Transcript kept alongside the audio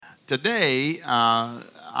Today,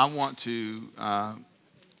 I want to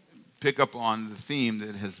pick up on the theme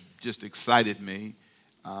that has just excited me.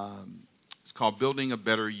 It's called Building a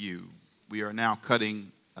Better You. We are now cutting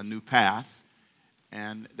a new path,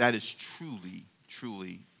 and that is truly,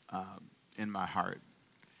 truly in my heart.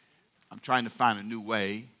 I'm trying to find a new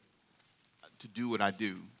way to do what I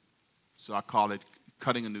do, so I call it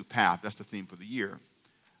Cutting a New Path. That's the theme for the year.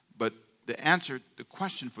 But the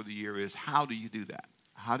question for the year is, how do you do that?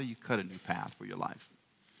 How do you cut a new path for your life?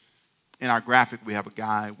 In our graphic, we have a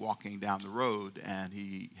guy walking down the road, and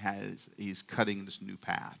he's cutting this new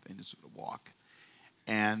path in this walk.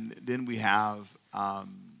 And then we have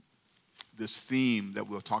this theme that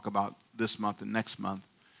we'll talk about this month and next month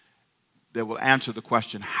that will answer the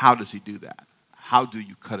question, how does he do that? How do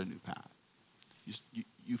you cut a new path?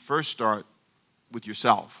 You first start with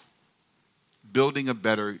yourself, building a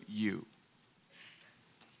better you.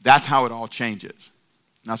 That's how it all changes.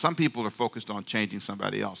 Now, some people are focused on changing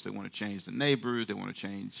somebody else. They want to change the neighbors. They want to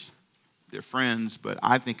change their friends. But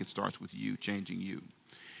I think it starts with you, changing you.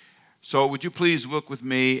 So would you please look with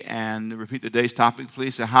me and repeat today's topic,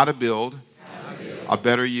 please? Say, how to build a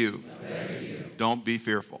better you. Don't be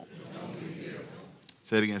fearful.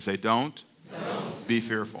 Say it again. Say, don't be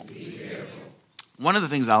fearful. One of the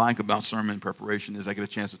things I like about sermon preparation is I get a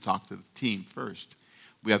chance to talk to the team first.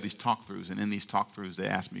 We have these talk-throughs, and in these talk-throughs, they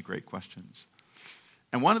ask me great questions.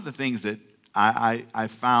 And one of the things that I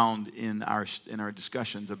found in our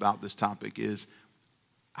discussions about this topic is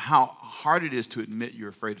how hard it is to admit you're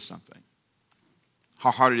afraid of something.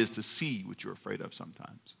 How hard it is to see what you're afraid of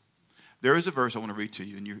sometimes. There is a verse I want to read to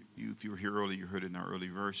you, and if you were here earlier, you heard it in our early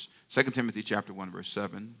verse. 2 Timothy chapter 1, verse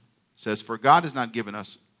 7 says, "For God has not given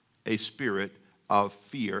us a spirit of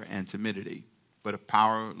fear and timidity, but of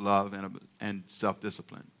power, love, and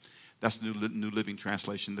self-discipline." That's the New Living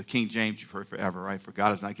Translation. The King James you've heard forever, right? For God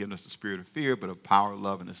has not given us the spirit of fear, but of power,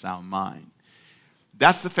 love, and a sound mind.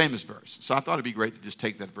 That's the famous verse. So I thought it'd be great to just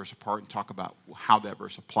take that verse apart and talk about how that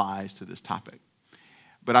verse applies to this topic.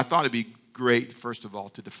 But I thought it'd be great, first of all,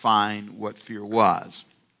 to define what fear was.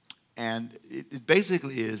 And it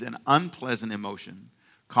basically is an unpleasant emotion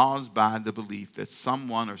caused by the belief that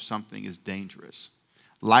someone or something is dangerous,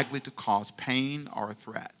 likely to cause pain or a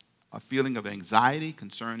threat, a feeling of anxiety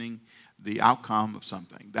concerning the outcome of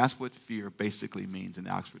something. That's what fear basically means in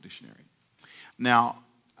the Oxford Dictionary. Now,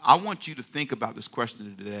 I want you to think about this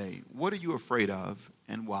question today. What are you afraid of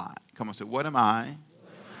and why? Come on, say, what am I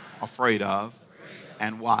afraid of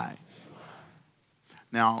and why?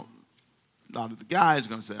 Now, a lot of the guys are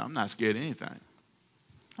going to say, I'm not scared of anything.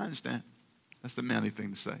 I understand. That's the manly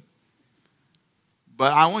thing to say.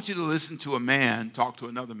 But I want you to listen to a man talk to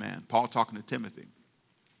another man, Paul talking to Timothy.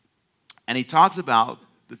 And he talks about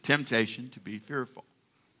the temptation to be fearful.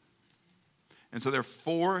 And so there are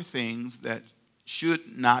four things that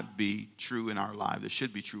should not be true in our lives, that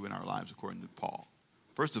should be true in our lives according to Paul.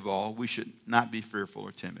 First of all, we should not be fearful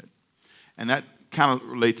or timid. And that kind of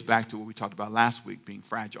relates back to what we talked about last week, being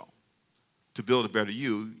fragile. To build a better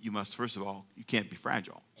you must, first of all, you can't be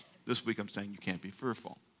fragile. This week I'm saying you can't be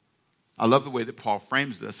fearful. I love the way that Paul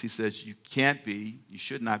frames this. He says you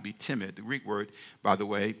should not be timid. The Greek word, by the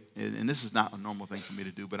way, and this is not a normal thing for me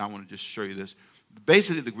to do, but I want to just show you this.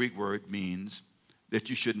 Basically, the Greek word means that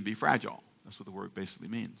you shouldn't be fragile. That's what the word basically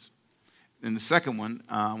means. And the second one,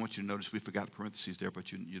 I want you to notice we forgot the parentheses there,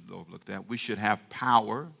 but you'd overlook that. We should have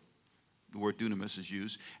power. The word dunamis is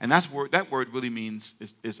used. And that word really means,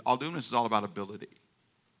 dunamis is all about ability.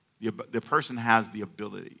 The person has the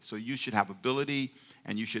ability. So you should have ability,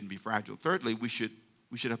 and you shouldn't be fragile. Thirdly, we should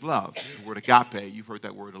have love. The word agape, you've heard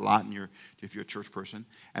that word a lot if you're a church person.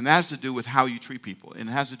 And that has to do with how you treat people. And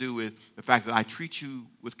it has to do with the fact that I treat you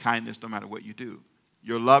with kindness no matter what you do.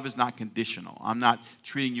 Your love is not conditional. I'm not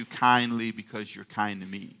treating you kindly because you're kind to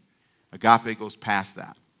me. Agape goes past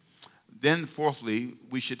that. Then fourthly,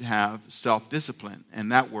 we should have self-discipline.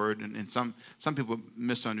 And that word, and some people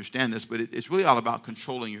misunderstand this, but it's really all about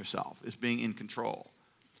controlling yourself. It's being in control.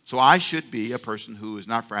 So I should be a person who is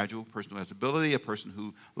not fragile, a person who has ability, a person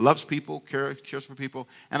who loves people, cares for people,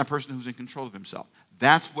 and a person who's in control of himself.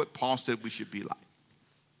 That's what Paul said we should be like.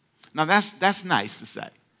 Now that's nice to say,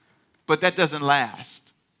 but that doesn't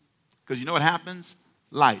last. Because you know what happens?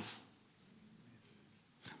 Life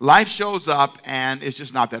shows up, and it's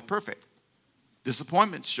just not that perfect.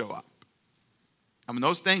 Disappointments show up. And when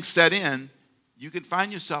those things set in, you can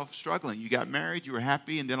find yourself struggling. You got married, you were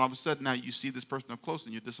happy, and then all of a sudden now you see this person up close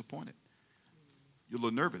and you're disappointed. You're a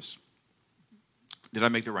little nervous. Did I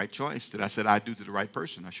make the right choice? Did I say I do to the right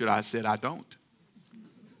person? Or should I have said I don't?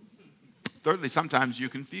 Thirdly, sometimes you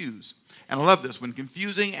confuse. And I love this. When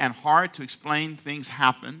confusing and hard to explain things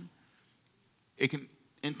happen, it can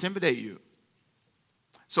intimidate you.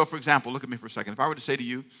 So, for example, look at me for a second. If I were to say to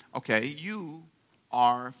you, okay, you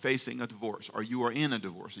are facing a divorce, or you are in a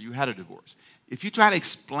divorce, or you had a divorce. If you try to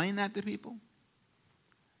explain that to people,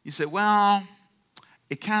 you say, well,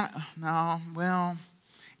 it kind of, no, well,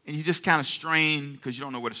 and you just kind of strain because you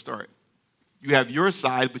don't know where to start. You have your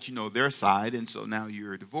side, but you know their side, and so now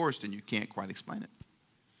you're divorced and you can't quite explain it.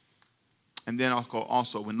 And then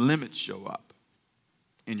also when limits show up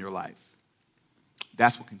in your life,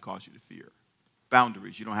 that's what can cause you to fear.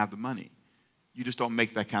 Boundaries. You don't have the money. You just don't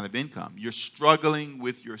make that kind of income. You're struggling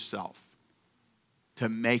with yourself to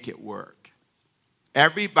make it work.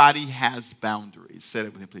 Everybody has boundaries. Say it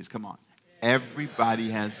with me, please. Come on. Everybody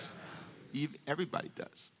has, everybody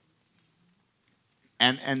does.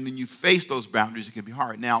 And when you face those boundaries, it can be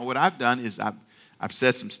hard. Now, what I've done is I've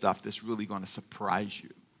said some stuff that's really going to surprise you.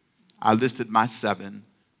 I listed my 7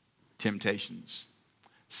 temptations,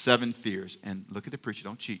 7 fears. And look at the preacher.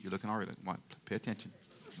 Don't cheat. You're looking already. Pay attention.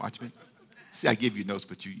 Watch me. See, I give you notes,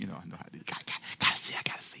 but I know how to do it. I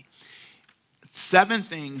gotta see. 7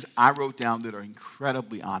 things I wrote down that are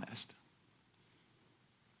incredibly honest.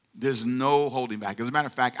 There's no holding back. As a matter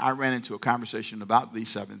of fact, I ran into a conversation about these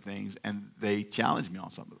 7 things, and they challenged me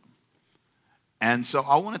on some of them. And so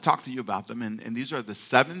I want to talk to you about them, and these are the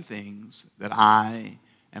 7 things that I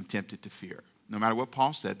am tempted to fear. No matter what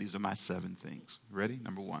Paul said, these are my 7 things. Ready?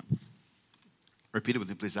 Number 1. Repeat it with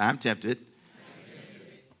me, please. I'm tempted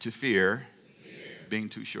to fear being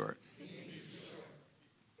too short.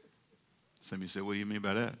 Some of you say, what do you mean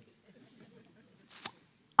by that?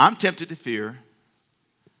 I'm tempted to fear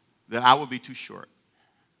that I will be too short.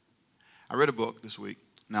 I read a book this week.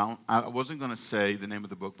 Now, I wasn't going to say the name of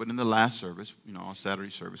the book, but in the last service, on Saturday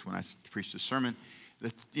service, when I preached a sermon,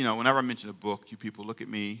 whenever I mention a book, you people look at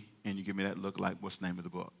me and you give me that look like, what's the name of the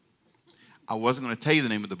book? I wasn't going to tell you the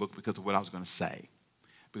name of the book because of what I was going to say,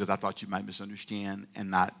 because I thought you might misunderstand and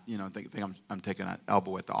not, think I'm taking an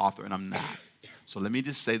elbow at the author, and I'm not. So let me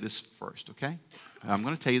just say this first, okay? I'm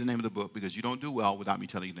going to tell you the name of the book because you don't do well without me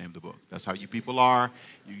telling you the name of the book. That's how you people are.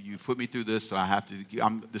 You put me through this, so I have to.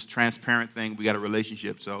 I'm this transparent thing. We got a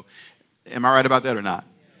relationship. So am I right about that or not?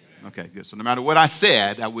 Okay, good. So no matter what I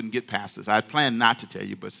said, I wouldn't get past this. I had planned not to tell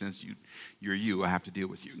you, but since you're you, I have to deal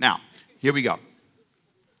with you. Now, here we go.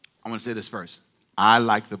 I want to say this first. I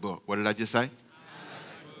like the book. What did I just say?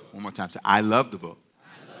 One more time. Say, I love the book.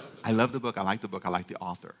 I love the book. I like the book. I like the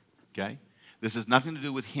author. Okay? This has nothing to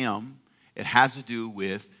do with him. It has to do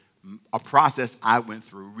with a process I went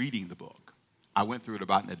through reading the book. I went through it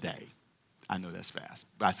about in a day. I know that's fast,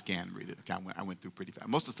 but I scanned and read it. Okay, I went through pretty fast.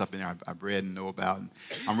 Most of the stuff in there I've read and know about, and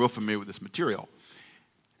I'm real familiar with this material.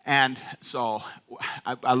 And so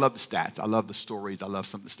I love the stats. I love the stories. I love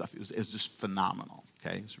some of the stuff. It's just phenomenal.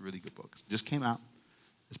 Okay, it's a really good book. It just came out.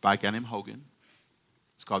 It's by a guy named Hogan.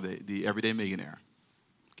 It's called The Everyday Millionaire.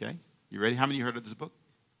 Okay, you ready? How many of you heard of this book?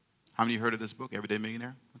 How many of you heard of this book, Everyday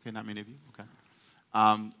Millionaire? Okay, not many of you. Okay.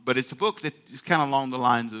 But it's a book that is kind of along the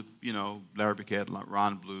lines of, Larry Burkett,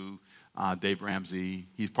 Ron Blue, Dave Ramsey.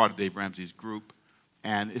 He's part of Dave Ramsey's group.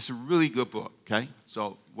 And it's a really good book, okay?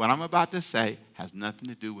 So what I'm about to say has nothing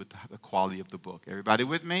to do with the quality of the book. Everybody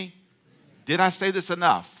with me? Did I say this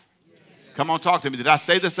enough? Yes. Come on, talk to me. Did I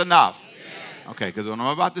say this enough? Yes. Okay, because what I'm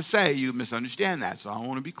about to say, you misunderstand that. So I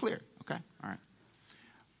want to be clear, okay? All right.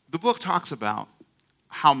 The book talks about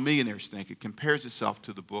how millionaires think. It compares itself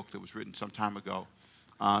to the book that was written some time ago.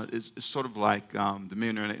 It's sort of like The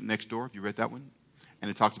Millionaire Next Door. Have you read that one? And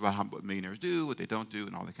it talks about what millionaires do, what they don't do,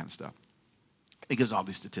 and all that kind of stuff. It gives all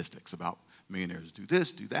these statistics about millionaires do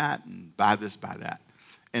this, do that, and buy this, buy that.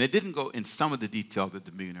 And it didn't go in some of the detail that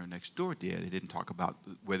The Millionaire Next Door did. It didn't talk about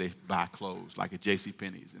where they buy clothes, like at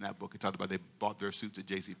JCPenney's. In that book, it talked about they bought their suits at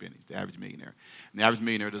JCPenney's, the average millionaire. And the average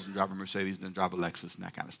millionaire doesn't drive a Mercedes, doesn't drive a Lexus, and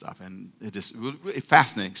that kind of stuff. And it just really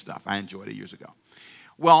fascinating stuff. I enjoyed it years ago.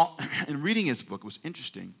 Well, in reading his book, it was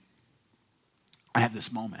interesting. I had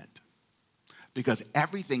this moment. Because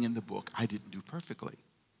everything in the book I didn't do perfectly.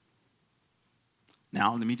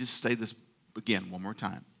 Now, let me just say this again one more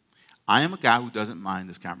time. I am a guy who doesn't mind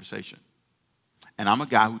this conversation. And I'm a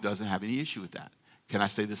guy who doesn't have any issue with that. Can I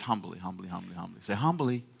say this humbly? Say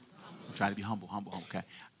humbly. I'm trying to be humble, okay?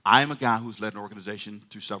 I am a guy who's led an organization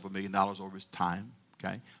through several $1 million over his time,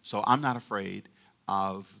 okay? So I'm not afraid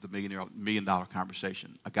of the $1 million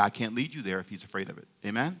conversation. A guy can't lead you there if he's afraid of it.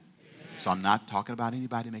 Amen? So I'm not talking about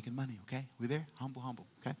anybody making money, okay? We there? Humble,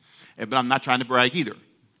 okay? But I'm not trying to brag either.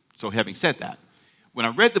 So having said that, when I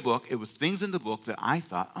read the book, it was things in the book that I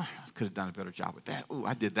thought, I could have done a better job with that. Oh,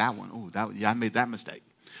 I did that one. Oh, I made that mistake.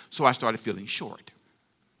 So I started feeling short.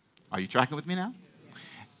 Are you tracking with me now?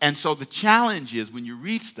 And so the challenge is when you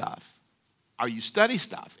read stuff, or you study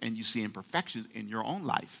stuff and you see imperfections in your own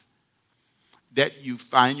life, that you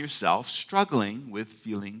find yourself struggling with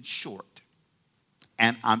feeling short.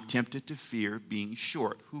 And I'm tempted to fear being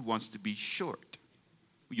short. Who wants to be short?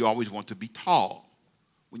 You always want to be tall.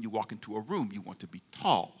 When you walk into a room, you want to be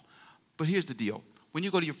tall. But here's the deal. When you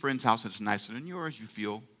go to your friend's house and it's nicer than yours, you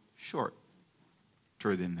feel shorter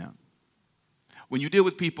than them. When you deal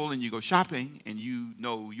with people and you go shopping and you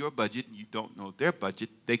know your budget and you don't know their budget,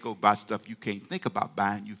 they go buy stuff you can't think about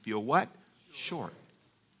buying, you feel what? Short.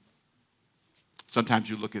 Sometimes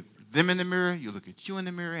you look at them in the mirror, you look at you in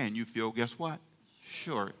the mirror, and you feel, guess what?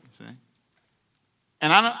 Short. See?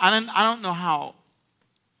 And I don't know how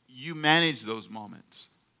you manage those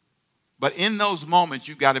moments. But in those moments,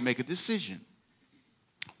 you've got to make a decision.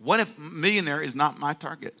 What if millionaire is not my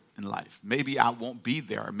target in life? Maybe I won't be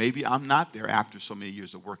there. Maybe I'm not there after so many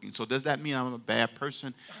years of working. So does that mean I'm a bad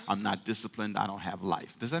person? I'm not disciplined. I don't have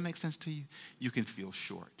life. Does that make sense to you? You can feel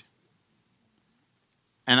short.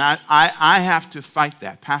 And I have to fight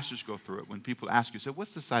that. Pastors go through it. When people ask you, say,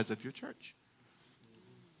 what's the size of your church?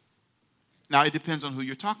 Now, it depends on who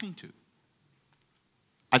you're talking to.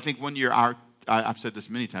 I think one year, I've said this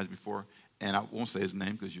many times before, and I won't say his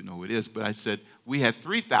name because you know who it is, but I said, we had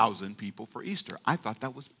 3,000 people for Easter. I thought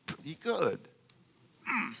that was pretty good.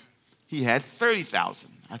 He had 30,000.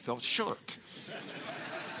 I felt short.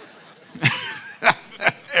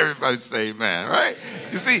 Everybody say amen, right?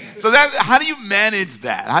 You see, so how do you manage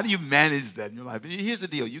that? How do you manage that in your life? And here's the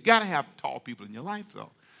deal. You got to have tall people in your life, though.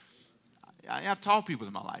 I have tall people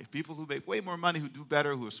in my life, people who make way more money, who do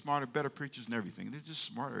better, who are smarter, better preachers and everything. They're just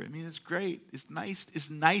smarter. I mean, it's great. It's nice. It's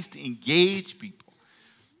nice to engage people.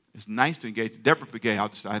 It's nice to engage. Deborah Begay,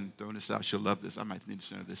 I hadn't thrown this out. She'll love this. I might need to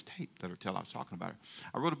send her this tape. Let her tell I was talking about her.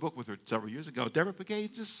 I wrote a book with her several years ago. Deborah Begay is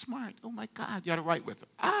just smart. Oh, my God, you got to write with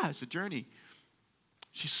her. It's a journey.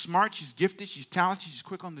 She's smart. She's gifted. She's talented. She's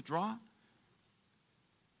quick on the draw.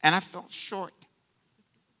 And I felt short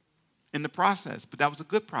in the process, but that was a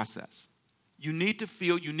good process. You need to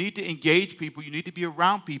feel, you need to engage people, you need to be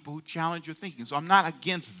around people who challenge your thinking. So I'm not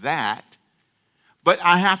against that, but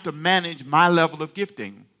I have to manage my level of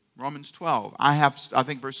gifting. Romans 12, I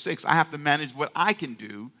think verse 6, I have to manage what I can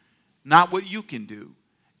do, not what you can do.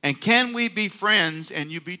 And can we be friends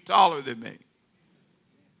and you be taller than me?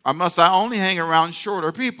 Or must I only hang around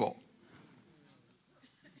shorter people?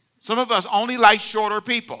 Some of us only like shorter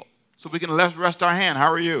people. So we can rest our hand.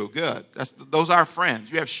 How are you? Good. Those are our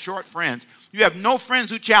friends. You have short friends. You have no friends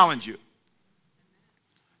who challenge you.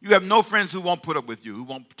 You have no friends who won't put up with you, who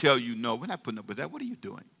won't tell you, no, we're not putting up with that. What are you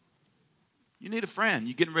doing? You need a friend.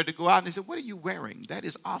 You're getting ready to go out, and they say, what are you wearing? That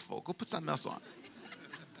is awful. Go put something else on.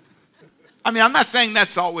 I mean, I'm not saying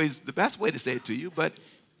that's always the best way to say it to you, but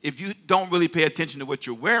if you don't really pay attention to what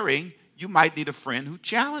you're wearing, you might need a friend who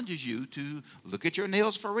challenges you to look at your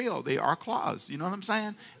nails for real. They are claws. You know what I'm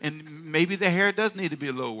saying? And maybe the hair does need to be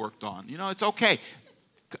a little worked on. You know, it's okay.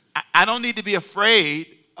 I don't need to be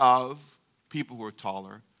afraid of people who are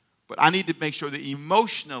taller, but I need to make sure that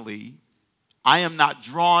emotionally I am not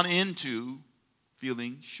drawn into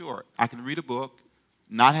feeling short. I can read a book,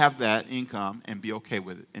 not have that income, and be okay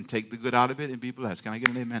with it, and take the good out of it and be blessed. Can I get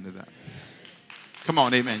an amen to that? Come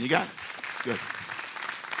on, amen. You got it? Good.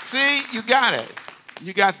 See, you got it.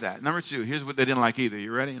 You got that. Number two, here's what they didn't like either.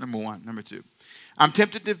 You ready? Number one. Number two. I'm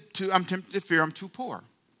tempted to fear I'm too poor.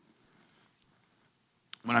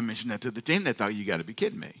 When I mentioned that to the team, they thought, you got to be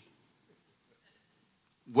kidding me.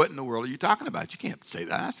 What in the world are you talking about? You can't say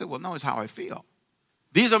that. I said, well, no, it's how I feel.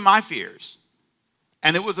 These are my fears.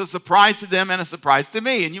 And it was a surprise to them and a surprise to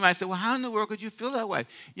me. And you might say, well, how in the world could you feel that way?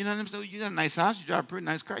 You know what I'm saying? You got a nice house, you drive a pretty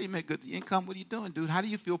nice car, you make good income. What are you doing, dude? How do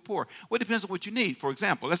you feel poor? Well, it depends on what you need. For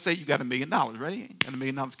example, let's say you got $1 million, right? You got $1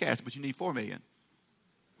 million cash, but you need $4 million.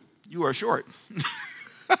 You are short.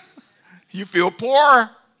 You feel poor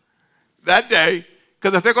that day,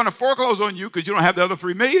 because if they're going to foreclose on you because you don't have the other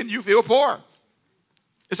 $3 million, you feel poor.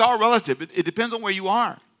 It's all relative. It depends on where you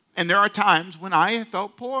are. And there are times when I have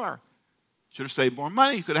felt poor. Should have saved more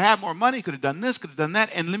money, could have had more money, could have done this, could have done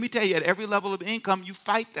that. And let me tell you, at every level of income, you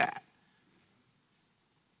fight that.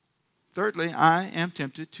 Thirdly, I am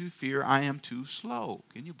tempted to fear I am too slow.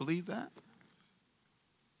 Can you believe that?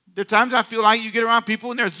 There are times I feel like you get around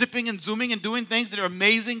people and they're zipping and zooming and doing things that are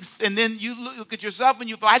amazing. And then you look at yourself and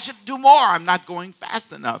you feel, I should do more. I'm not going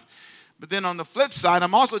fast enough. But then on the flip side,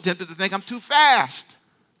 I'm also tempted to think I'm too fast.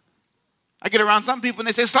 I get around some people and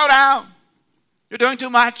they say, slow down. You're doing too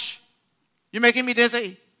much. You're making me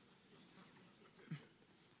dizzy.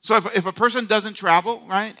 So if a person doesn't travel,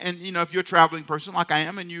 right, and, you know, if you're a traveling person like I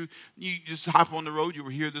am and you just hop on the road, you were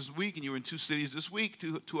here this week and you were in 2 cities this week,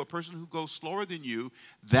 to a person who goes slower than you,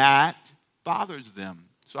 that bothers them.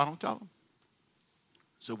 So I don't tell them.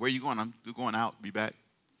 So where are you going? I'm going out. Be back.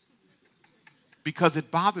 Because it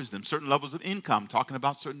bothers them. Certain levels of income, talking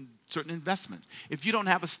about certain investments. If you don't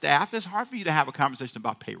have a staff, it's hard for you to have a conversation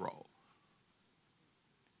about payroll.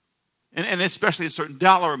 And especially at certain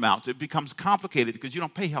dollar amounts, it becomes complicated because you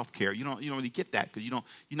don't pay health care. You don't really get that because you're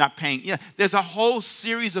not paying. Yeah, there's a whole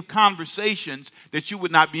series of conversations that you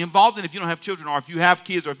would not be involved in if you don't have children, or if you have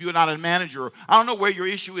kids, or if you're not a manager. I don't know where your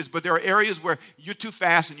issue is, but there are areas where you're too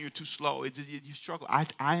fast and you're too slow. You struggle.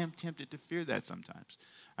 I am tempted to fear that sometimes.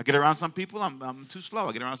 I get around some people, I'm too slow.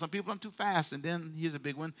 I get around some people, I'm too fast. And then here's a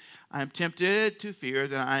big one. I am tempted to fear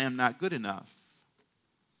that I am not good enough.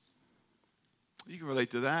 You can relate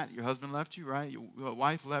to that. Your husband left you, right? Your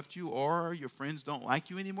wife left you, or your friends don't like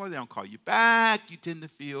you anymore. They don't call you back. You tend to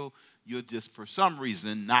feel you're just, for some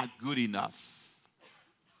reason, not good enough.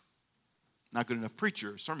 Not good enough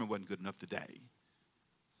preacher. Sermon wasn't good enough today.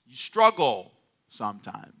 You struggle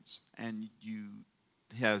sometimes, and you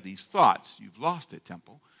have these thoughts. You've lost it,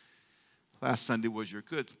 Temple. Last Sunday was your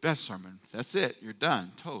best sermon. That's it. You're done.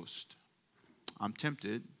 Toast. I'm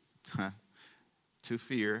tempted to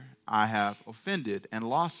fear I have offended and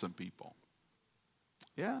lost some people.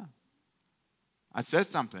 Yeah. I said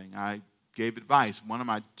something. I gave advice. One of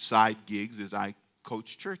my side gigs is I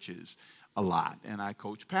coach churches a lot, and I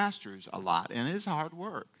coach pastors a lot, and it's hard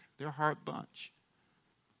work. They're a hard bunch.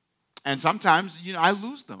 And sometimes, I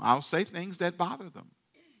lose them. I'll say things that bother them.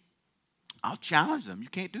 I'll challenge them. You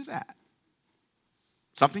can't do that.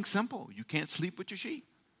 Something simple. You can't sleep with your sheep.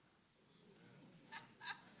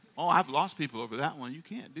 Oh, I've lost people over that one. You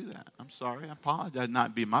can't do that. I'm sorry. I apologize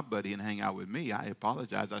not being my buddy and hang out with me. I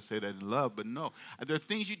apologize. I say that in love, but no. There are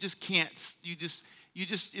things you just can't,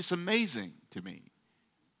 it's amazing to me.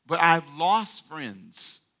 But I've lost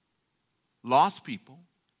friends, lost people,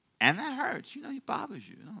 and that hurts. It bothers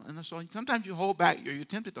you. And so sometimes you hold back, you're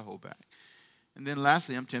tempted to hold back. And then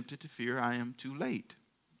lastly, I'm tempted to fear I am too late.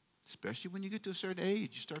 Especially when you get to a certain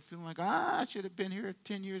age, you start feeling like, I should have been here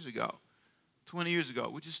 10 years ago, 20 years ago,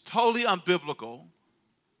 which is totally unbiblical.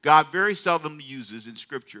 God very seldom uses in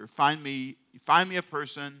Scripture. Find me a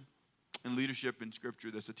person in leadership in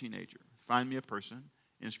Scripture that's a teenager. Find me a person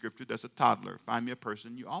in Scripture that's a toddler. Find me a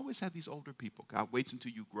person. You always have these older people. God waits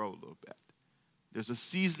until you grow a little bit. There's a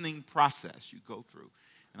seasoning process you go through.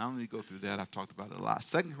 And I don't need to go through that. I've talked about it a lot.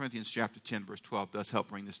 2 Corinthians chapter 10, verse 12 does help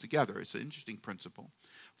bring this together. It's an interesting principle.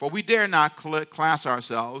 For we dare not class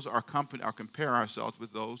ourselves or compare ourselves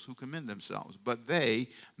with those who commend themselves. But they,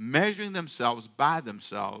 measuring themselves by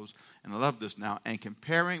themselves, and I love this now, and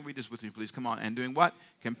comparing, read this with me please, come on, and doing what?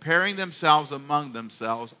 Comparing themselves among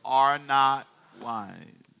themselves are not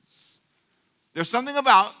wise. There's something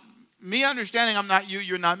about me understanding I'm not you,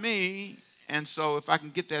 you're not me. And so if I can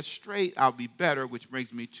get that straight, I'll be better, which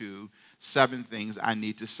brings me to 7 things I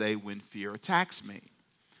need to say when fear attacks me.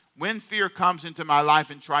 When fear comes into my life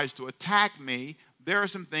and tries to attack me, there are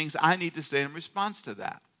some things I need to say in response to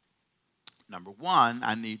that. Number 1,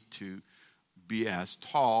 I need to be as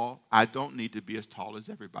tall. I don't need to be as tall as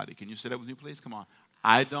everybody. Can you say that with me, please? Come on.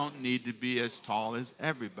 I don't need to be as tall as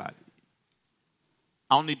everybody.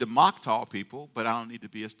 I don't need to mock tall people, but I don't need to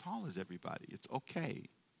be as tall as everybody. It's okay.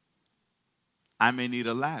 I may need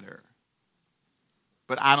a ladder,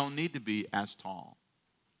 but I don't need to be as tall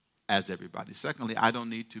as everybody. Secondly, I don't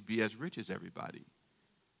need to be as rich as everybody.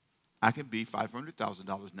 I can be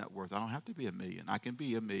 $500,000 net worth. I don't have to be $1 million. I can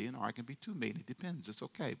be $1 million or I can be $2 million. It depends. It's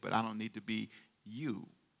okay, but I don't need to be you.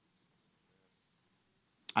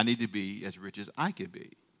 I need to be as rich as I can be.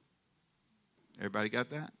 Everybody got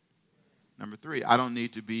that? Number 3, I don't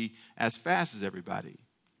need to be as fast as everybody.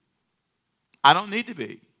 I don't need to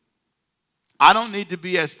be. I don't need to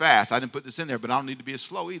be as fast. I didn't put this in there, but I don't need to be as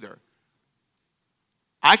slow either.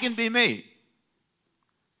 I can be me.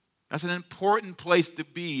 That's an important place to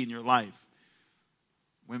be in your life.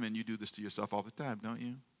 Women, you do this to yourself all the time, don't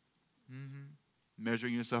you? Mm-hmm.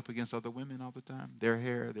 Measuring yourself against other women all the time. Their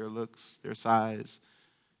hair, their looks, their size.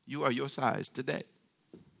 You are your size today.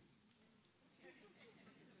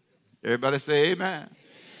 Everybody say amen.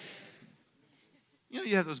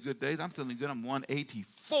 You have those good days. I'm feeling good. I'm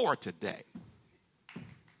 184 today.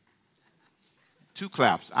 2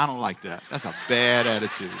 claps. I don't like that. That's a bad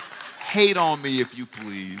attitude. Hate on me if you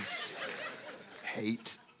please.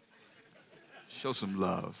 Hate. Show some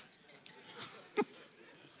love.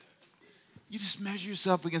 You just measure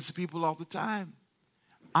yourself against the people all the time.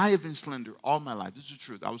 I have been slender all my life. This is the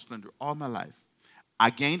truth. I was slender all my life. I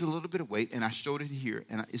gained a little bit of weight, and I showed it here,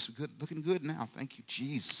 and it's looking good now. Thank you,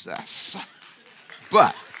 Jesus.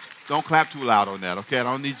 But don't clap too loud on that, okay? I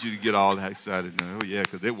don't need you to get all that excited. Oh, yeah,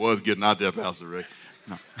 because it was getting out there, Pastor Ray.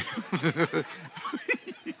 No.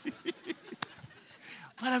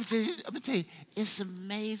 But I'm going to tell you, it's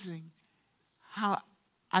amazing how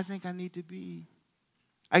I think I need to be.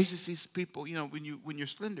 I used to see people, when you're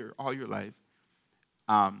slender all your life,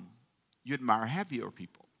 you admire heavier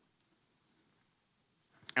people.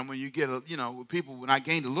 And when you get, when I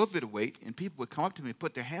gained a little bit of weight and people would come up to me and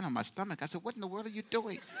put their hand on my stomach, I said, what in the world are you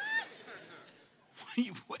doing?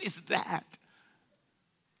 What is that?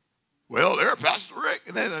 Well, there, Pastor Rick.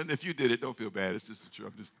 And if you did it, don't feel bad. It's just true.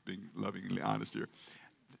 I'm just being lovingly honest here.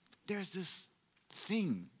 There's this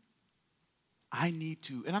thing I need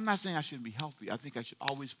to, and I'm not saying I shouldn't be healthy. I think I should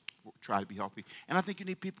always try to be healthy. And I think you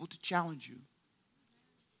need people to challenge you.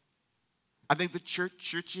 I think the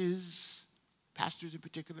churches, pastors in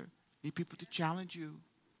particular, need people to challenge you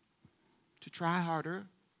to try harder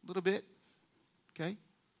a little bit, okay?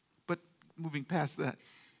 But moving past that,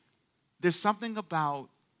 there's something about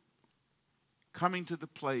coming to the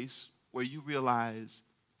place where you realize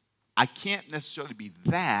I can't necessarily be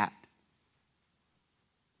that,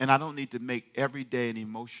 and I don't need to make every day an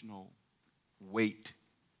emotional weight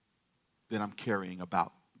that I'm carrying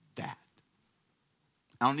about that.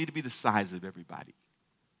 I don't need to be the size of everybody.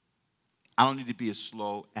 I don't need to be as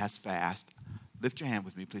slow, as fast. Lift your hand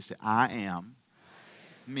with me, please. Say, I am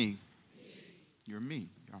me. You're me.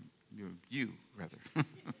 You're you, rather.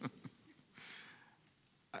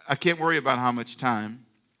 I can't worry about how much time.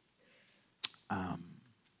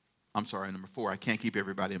 Number 4, I can't keep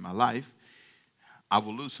everybody in my life. I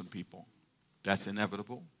will lose some people. That's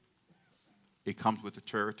inevitable. It comes with the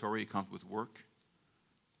territory. It comes with work.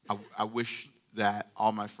 I wish that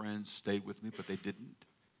all my friends stayed with me, but they didn't.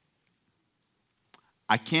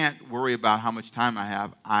 I can't worry about how much time I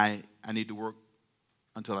have. I need to work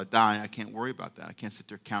until I die. I can't worry about that. I can't sit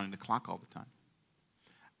there counting the clock all the time.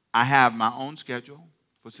 I have my own schedule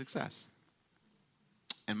for success.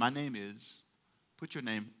 And my name is, put your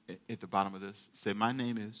name at the bottom of this. Say, my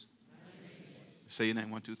name is. Say your name,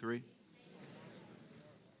 1, 2, 3.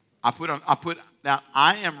 Now,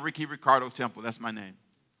 I am Ricky Ricardo Temple. That's my name.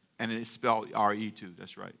 And it's spelled R-E too.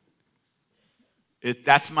 That's right.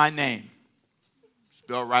 That's my name.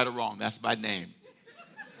 Spelled right or wrong, that's my name.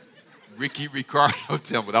 Ricky Ricardo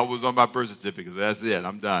Temple. That was on my birth certificate. That's it.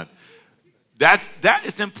 I'm done.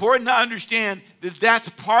 It's important to understand that that's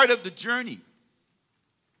part of the journey.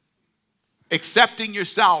 Accepting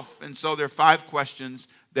yourself. And so there are 5 questions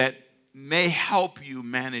that may help you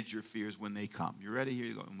manage your fears when they come. You ready? Here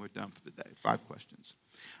you go. And we're done for the day. 5 questions.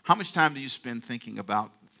 How much time do you spend thinking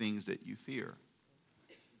about things that you fear?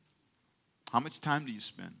 How much time do you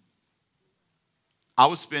spend? I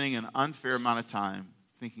was spending an unfair amount of time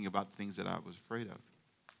thinking about things that I was afraid of.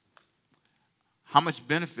 How much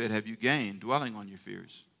benefit have you gained dwelling on your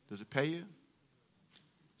fears? Does it pay you?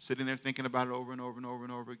 Sitting there thinking about it over and over and over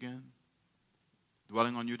and over again?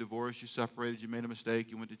 Dwelling on your divorce, you separated, you made a mistake,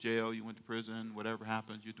 you went to jail, you went to prison, whatever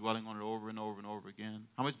happens, you're dwelling on it over and over and over again.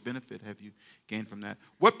 How much benefit have you gained from that?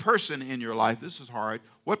 What person in your life, this is hard,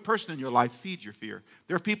 what person in your life feeds your fear?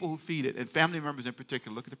 There are people who feed it, and family members in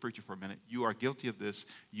particular. Look at the preacher for a minute. You are guilty of this.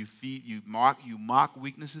 You mock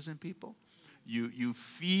weaknesses in people. You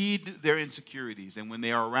feed their insecurities, and when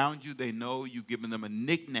they are around you, they know you've given them a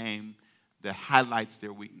nickname that highlights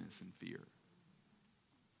their weakness and fear.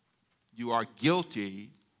 You are guilty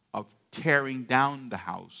of tearing down the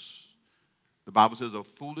house. The Bible says a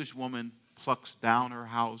foolish woman plucks down her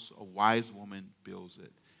house, a wise woman builds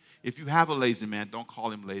it. If you have a lazy man, don't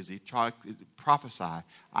call him lazy. Prophesy.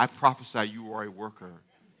 I prophesy you are a worker.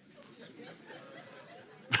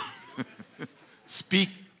 Speak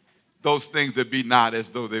those things that be not as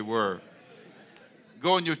though they were.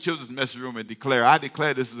 Go in your children's message room and declare, I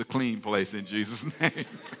declare this is a clean place in Jesus' name.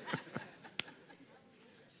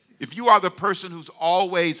 If you are the person who's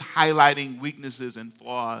always highlighting weaknesses and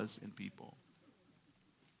flaws in people,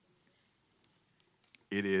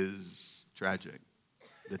 it is tragic,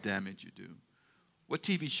 the damage you do. What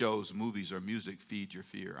TV shows, movies, or music feed your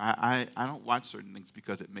fear? I don't watch certain things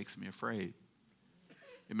because it makes me afraid.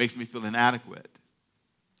 It makes me feel inadequate.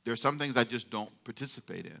 There are some things I just don't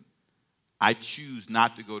participate in. I choose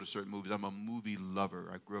not to go to certain movies. I'm a movie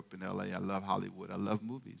lover. I grew up in L.A. I love Hollywood. I love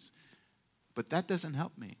movies. But that doesn't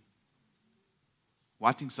help me.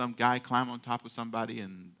 Watching some guy climb on top of somebody,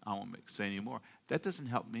 and I won't say anymore, that doesn't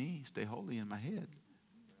help me stay holy in my head.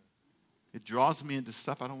 It draws me into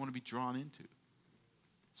stuff I don't want to be drawn into.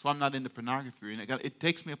 So I'm not into pornography. And it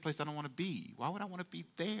takes me a place I don't want to be. Why would I want to be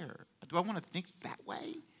there? Do I want to think that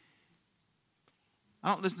way? I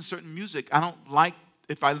don't listen to certain music. I don't like,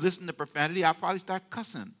 if I listen to profanity, I'll probably start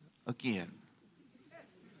cussing again.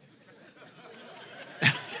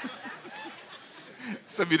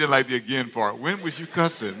 Some of you didn't like the again part. When was you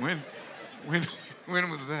cussing? When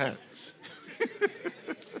was that?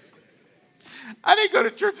 I didn't go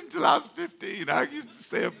to church until I was 15. I used to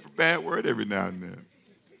say a bad word every now and then.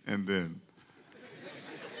 And then.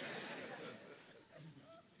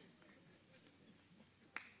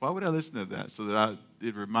 Why would I listen to that? So that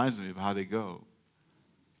it reminds me of how they go.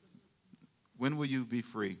 When will you be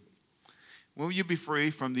free? When will you be free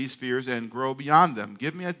from these fears and grow beyond them?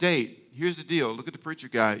 Give me a date. Here's the deal. Look at the preacher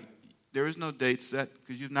guy. There is no date set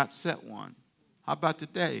because you've not set one. How about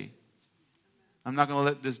today? I'm not going to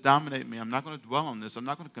let this dominate me. I'm not going to dwell on this. I'm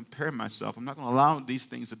not going to compare myself. I'm not going to allow these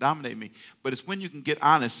things to dominate me. But it's when you can get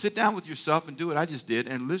honest. Sit down with yourself and do what I just did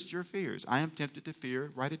and list your fears. I am tempted to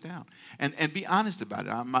fear. Write it down. And be honest about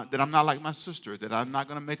it. That I'm not like my sister. That I'm not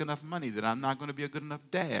going to make enough money. That I'm not going to be a good enough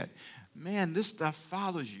dad. Man, this stuff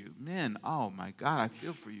follows you. Men, oh my God, I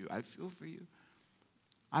feel for you. I feel for you.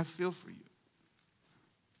 I feel for you.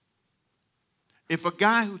 If a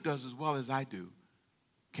guy who does as well as I do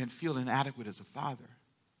can feel inadequate as a father,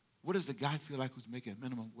 what does the guy feel like who's making a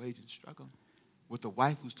minimum wage and struggling with a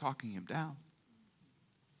wife who's talking him down?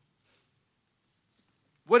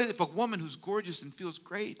 What if a woman who's gorgeous and feels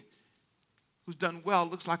great, who's done well,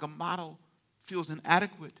 looks like a model, feels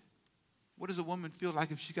inadequate? What does a woman feel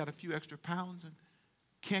like if she got a few extra pounds and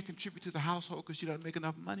can't contribute to the household because she doesn't make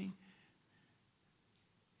enough money?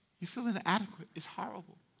 You feel inadequate. It's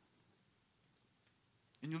horrible.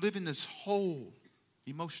 And you live in this hole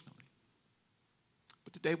emotionally.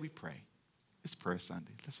 But today we pray. It's Prayer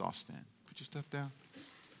Sunday. Let's all stand. Put your stuff down.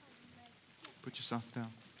 Put your stuff down.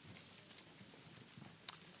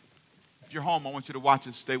 If you're home, I want you to watch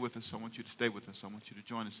us. Stay with us. I want you to stay with us. I want you to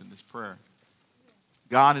join us in this prayer.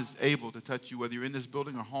 God is able to touch you, whether you're in this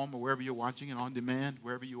building or home or wherever you're watching and on demand,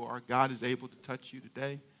 wherever you are. God is able to touch you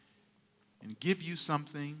today and give you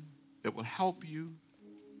something that will help you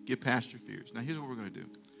get past your fears. Now, here's what we're going to do.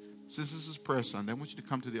 Since this is Prayer Sunday, I want you to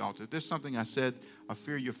come to the altar. If there's something I said, a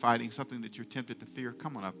fear you're fighting, something that you're tempted to fear,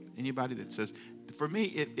 come on up. Anybody that says, for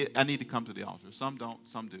me, I need to come to the altar. Some don't,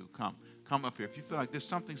 some do. Come up here. If you feel like there's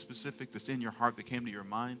something specific that's in your heart that came to your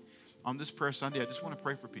mind, on this Prayer Sunday, I just want to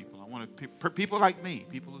pray for people. I want to people like me,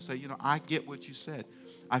 people who say, I get what you said.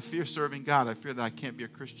 I fear serving God. I fear that I can't be a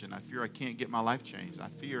Christian. I fear I can't get my life changed. I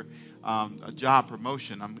fear a job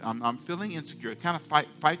promotion. I'm feeling insecure. Kind of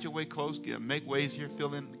fight your way close. Make ways here.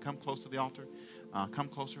 Fill in. Come close to the altar. Come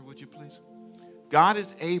closer, would you please? God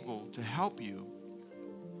is able to help you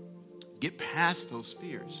get past those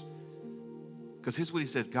fears. Because here's what he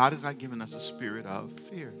says. God has not given us a spirit of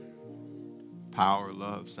fear. Power,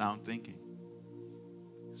 love, sound thinking.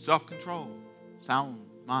 Self-control, sound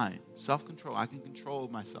mind, self-control. I can control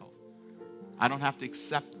myself. I don't have to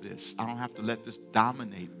accept this. I don't have to let this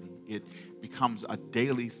dominate me. It becomes a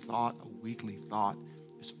daily thought, a weekly thought.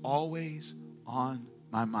 It's always on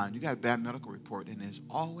my mind. You got a bad medical report, and it's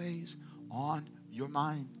always on your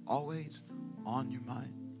mind. Always on your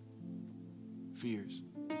mind. Fears.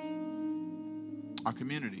 Our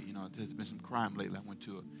community, there's been some crime lately. I went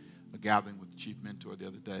to a gathering with the chief mentor the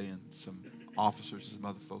other day and some officers and some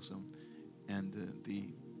other folks. And the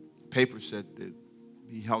paper said that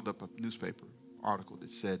he held up a newspaper article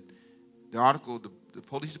that said, the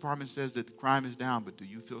police department says that the crime is down, but do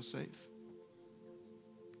you feel safe?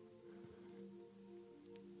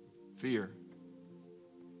 Fear.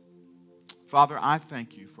 Father, I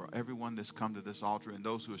thank you for everyone that's come to this altar and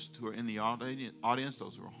those who are in the audience,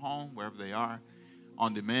 those who are home, wherever they are,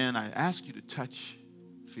 on demand. I ask you to touch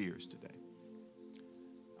fears today.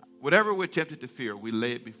 Whatever we're tempted to fear, we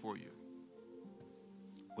lay it before you.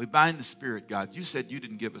 We bind the spirit, God. You said you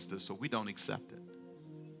didn't give us this, so we don't accept it.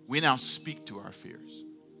 We now speak to our fears.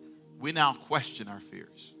 We now question our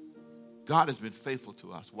fears. God has been faithful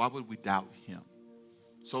to us. Why would we doubt him?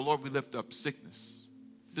 So, Lord, we lift up sickness,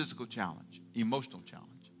 physical challenge, emotional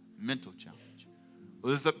challenge, mental challenge.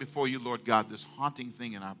 We lift up before you, Lord God, this haunting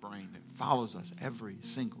thing in our brain that follows us every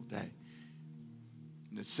single day.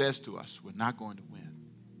 And it says to us, we're not going to win.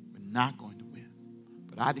 We're not going to win.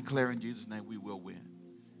 But I declare in Jesus' name, we will win.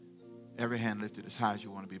 Every hand lifted as high as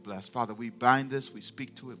you want to be blessed. Father, we bind this, we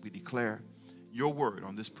speak to it, we declare your word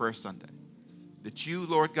on this Prayer Sunday. That you,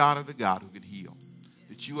 Lord God, are the God who can heal.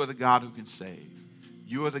 That you are the God who can save.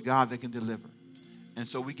 You are the God that can deliver. And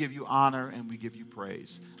so we give you honor and we give you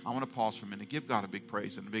praise. I want to pause for a minute. Give God a big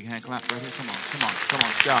praise and a big hand clap right here. Come on,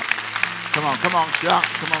 shout. Come on, shout.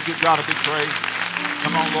 Come on, give God a big praise.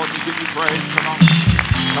 Come on, Lord, we give you praise. Come on,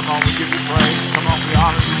 we give you praise. Come on, we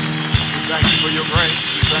honor you. We thank you for your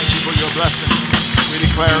grace. We thank you for your blessing. We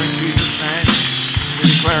declare in Jesus' name. We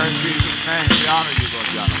declare in Jesus' name. We honor you, Lord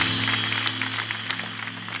God.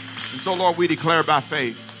 In So, Lord, we declare by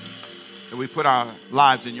faith that we put our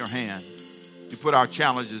lives in your hand. We put our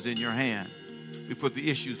challenges in your hand. We put the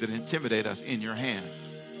issues that intimidate us in your hand.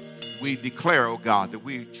 We declare, oh God, that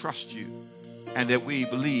we trust you and that we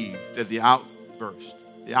believe that the outburst,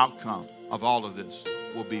 the outcome of all of this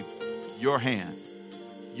will be your hand.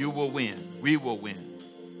 You will win. We will win.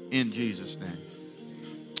 In Jesus' name.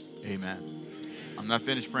 Amen. I'm not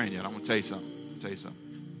finished praying yet. I'm going to tell you something.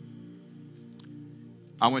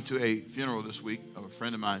 I went to a funeral this week of a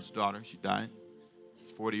friend of mine's daughter. She died.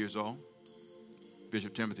 She's 40 years old.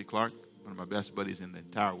 Bishop Timothy Clark, one of my best buddies in the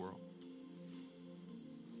entire world.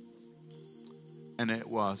 And it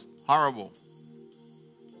was horrible.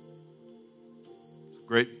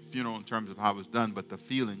 Great funeral in terms of how it was done, but the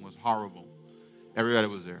feeling was horrible. Everybody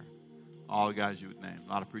was there. All the guys you would name. A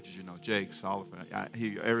lot of preachers you know. Jake, Sullivan,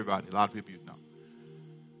 everybody. A lot of people you know.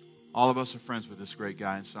 All of us are friends with this great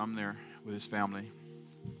guy, and so I'm there with his family.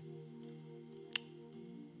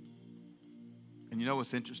 And you know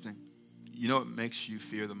what's interesting? You know what makes you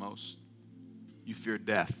fear the most? You fear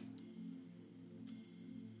death.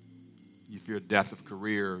 You fear death of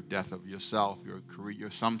career, death of yourself, your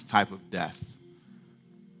career, some type of death.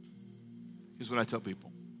 Here's what I tell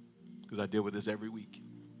people, because I deal with this every week.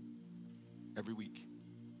 Every week.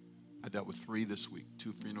 I dealt with 3 this week,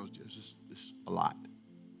 2 funerals, just a lot.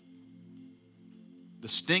 The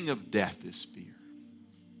sting of death is fear.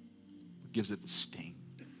 What gives it the sting?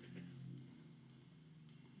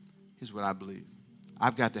 Here's what I believe.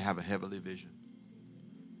 I've got to have a heavenly vision.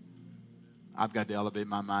 I've got to elevate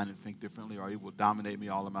my mind and think differently, or it will dominate me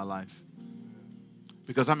all of my life.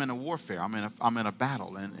 Because I'm in a warfare. I'm in a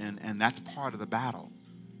battle, and that's part of the battle.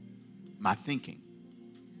 My thinking.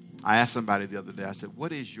 I asked somebody the other day, I said,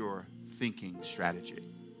 what is your thinking strategy?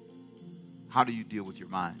 How do you deal with your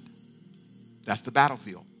mind? That's the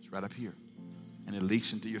battlefield. It's right up here. And it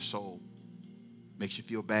leaks into your soul. Makes you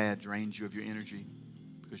feel bad, drains you of your energy,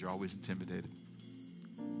 because you're always intimidated.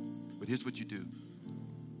 But here's what you do.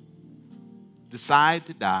 Decide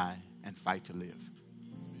to die and fight to live.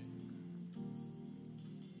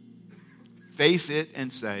 Face it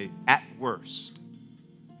and say, at worst,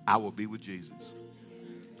 I will be with Jesus.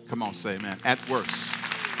 Come on, say amen. At worst,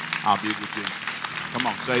 I'll be with Jesus. Come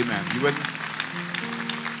on, say amen. You with me?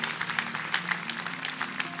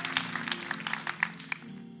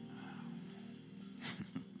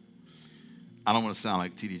 I don't want to sound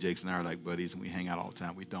like T.D. Jakes and I are like buddies and we hang out all the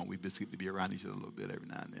time. We don't. We just get to be around each other a little bit every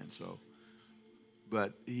now and then. So,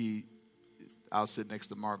 but I'll sit next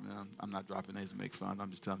to Marvin. I'm not dropping names to make fun.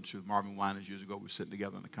 I'm just telling the truth. Marvin Winans years ago, we were sitting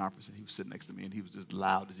together in a conference, and he was sitting next to me, and he was just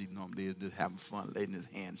loud as he normally is, just having fun, laying his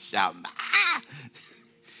hands, shouting, ah!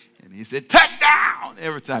 And he said, touchdown!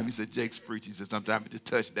 Every time he said, Jake's preach, he said, sometimes it just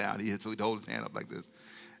touchdown. So he'd hold his hand up like this.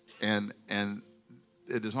 And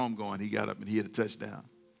at his home going, he got up and he had a touchdown.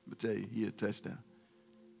 I'm going to tell you, he had a touchdown.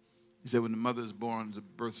 He said when the mother is born,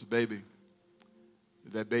 births a baby,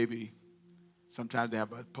 that baby, sometimes they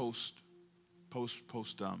have a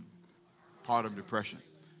postpartum depression.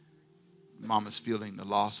 Mama's feeling the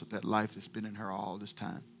loss of that life that's been in her all this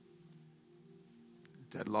time.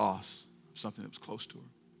 That loss of something that was close to her.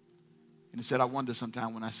 And he said, I wonder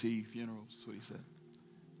sometime when I see funerals, that's what he said.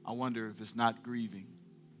 I wonder if it's not grieving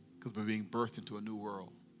because we're being birthed into a new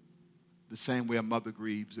world. The same way a mother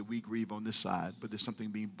grieves, that we grieve on this side, but there's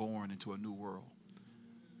something being born into a new world.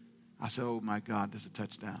 I said, oh my God, that's a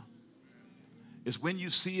touchdown. It's when you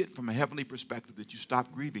see it from a heavenly perspective that you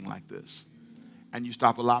stop grieving like this and you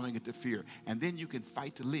stop allowing it to fear. And then you can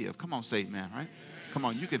fight to live. Come on, say amen, right? Come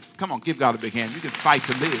on, give God a big hand. You can fight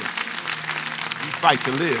to live. You fight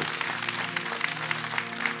to live.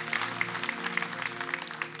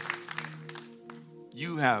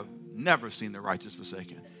 You have never seen the righteous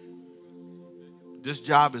forsaken. This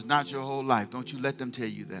job is not your whole life. Don't you let them tell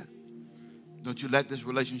you that. Don't you let this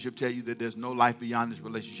relationship tell you that there's no life beyond this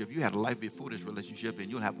relationship. You had a life before this relationship, and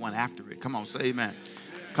you'll have one after it. Come on, say amen.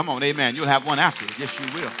 Come on, amen. You'll have one after it. Yes, you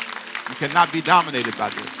will. You cannot be dominated by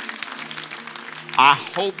this. I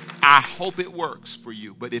hope it works for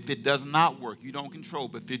you. But if it does not work, you don't control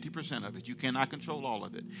but 50% of it. You cannot control all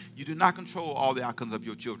of it. You do not control all the outcomes of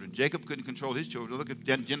your children. Jacob couldn't control his children. Look at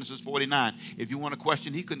Genesis 49. If you want to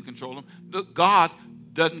question, he couldn't control them. Look, God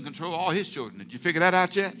doesn't control all his children. Did you figure that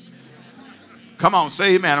out yet? Come on,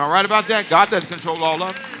 say amen. Am I right about that? God doesn't control all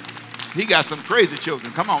of them. He got some crazy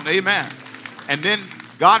children. Come on, amen. And then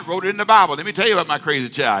God wrote it in the Bible. Let me tell you about my crazy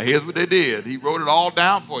child. Here's what they did. He wrote it all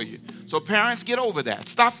down for you. So parents, get over that.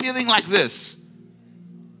 Stop feeling like this.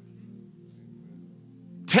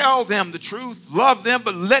 Tell them the truth. Love them,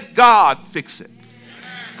 but let God fix it.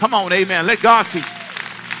 Come on, amen. Let God teach.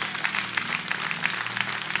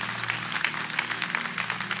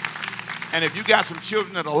 And if you got some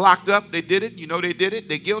children that are locked up, they did it, you know they did it,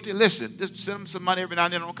 they're guilty, listen, just send them some money every now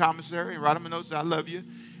and then on commissary and write them a note, say, I love you.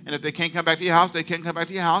 And if they can't come back to your house, they can't come back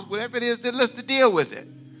to your house. Whatever it is, then let's deal with it.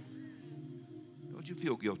 Don't you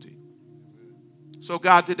feel guilty? So,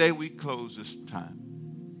 God, today we close this time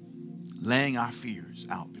laying our fears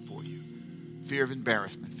out before you. Fear of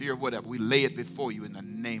embarrassment, fear of whatever. We lay it before you in the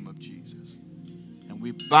name of Jesus. And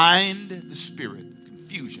we bind the spirit of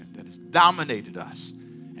confusion that has dominated us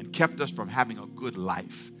and kept us from having a good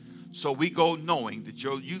life. So we go knowing that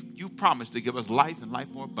you promised to give us life and life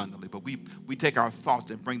more abundantly. But we take our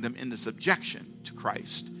thoughts and bring them into subjection to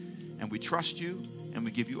Christ. And we trust you and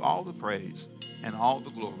we give you all the praise and all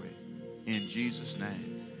the glory in Jesus'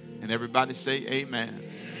 name. And everybody say amen.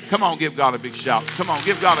 Come on, give God a big shout. Come on,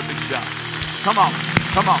 give God a big shout. Come on,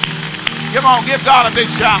 come on. Come on, give God a big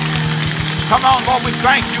shout. Come on, Lord, we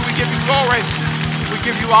thank you. We give you glory. We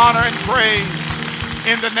give you honor and praise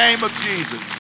in the name of Jesus.